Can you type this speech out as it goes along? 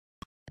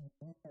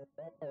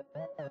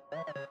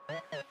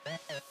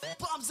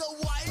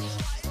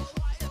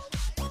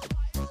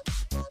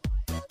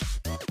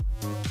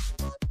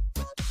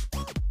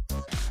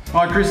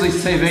All right,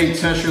 Grizzlies TV,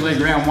 Tertiary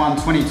League Round 1,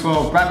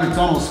 2012. Brad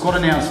McDonell, squad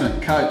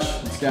announcement. Coach,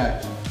 let's go.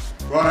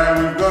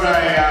 Righto, we've got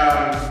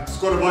a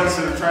squad of blokes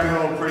that have trained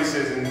all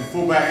pre-season.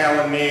 Fullback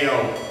Alan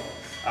Neal,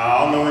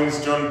 on the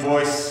wings John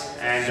Boyce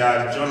and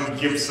John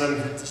Gibson.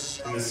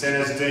 In the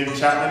centres Dean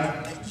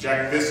Chapman,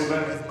 Jack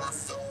Thistleton.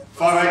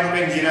 5'8"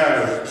 Ben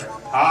Giddo,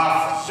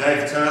 half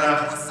Dave Turner.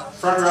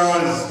 Front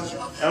rowers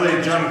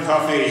Elliot John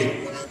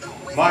Coffey,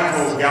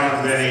 Michael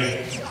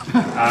Gallanbenny.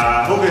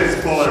 Hookers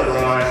Paul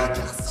O'Brien.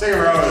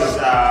 Second rowers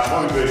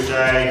Bobby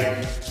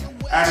Boucher,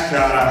 Ash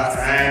Carter,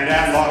 and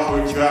at lock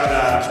we've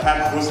got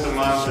Pat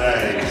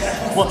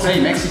Bustamante. What's he,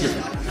 Mexican?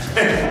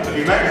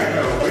 You make it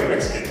go, we're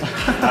Mexican.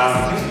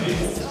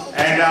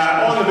 And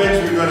on the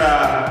bench we've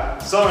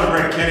got Simon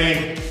Brett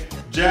Kenny,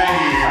 Jay.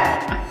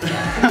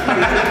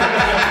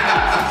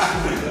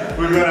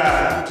 We've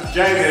got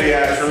Jay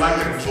the Sri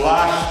Lankan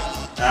Flush,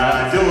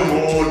 Dylan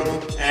Ward,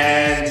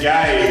 and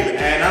Gabe,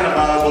 and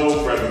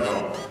unavailable Brett McDonell.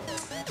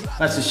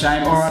 That's a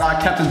shame. All right,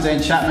 Captain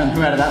Dean Chapman,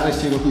 who out of that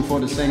list are you looking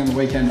forward to seeing on the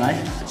weekend,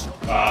 mate?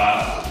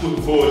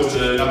 Looking forward to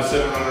the number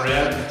 7 run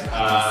around,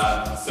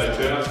 Dave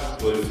Turner. I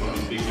believe it's one of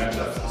his big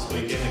matchups this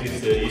weekend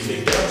against the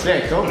UC girls.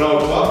 Yeah, cool. An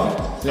old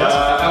club. Yes.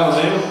 Alan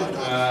Neal,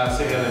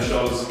 second out of the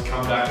shoulders,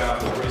 come back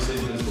after the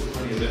pre-season, has put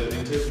plenty of effort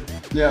into.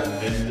 Yeah.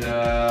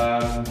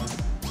 And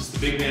just the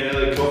big man,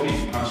 Elliot Coffey,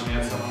 punching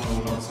out someone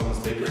or not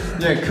someone's secret.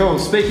 Yeah, cool.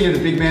 Speaking of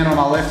the big man on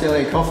our left,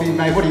 Elliot Coffey,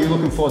 mate, what are you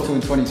looking forward to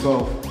in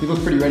 2012? You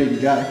look pretty ready to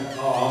go.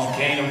 Oh, I'm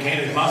keen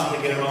as mustard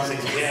to get amongst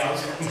these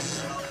cows.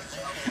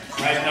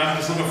 Mate, I'm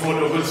just looking forward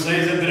to a good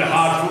season, a bit of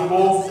hard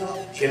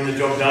football, getting the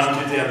job done,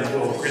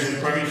 2012 Grizzlies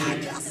Premiership.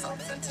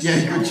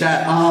 Yeah, good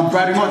chat.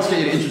 Brad, we might just get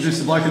you to introduce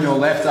the bloke on your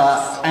left,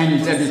 and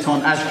your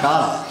debutant, Ash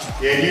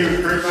Carter. Yeah, new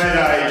recruit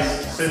mate, he's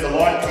set the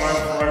light, come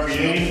over from rugby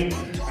union.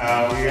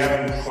 We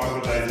haven't quite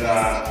got those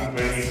pink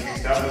beanies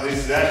fixed up, but this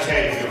is Ash. How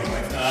you doing,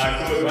 mate?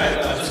 Good, mate.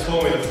 Just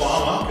call me the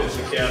farmer, because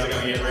the cows are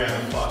going to get around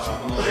and fuck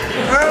up on the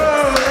weekend.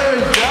 Oh, there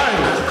you go.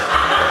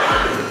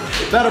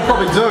 That'll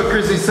probably do it,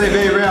 Grizzlies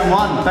TV Round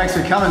 1. Thanks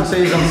for coming.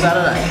 See you on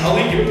Saturday. I'll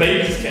eat your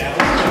babies,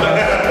 cows.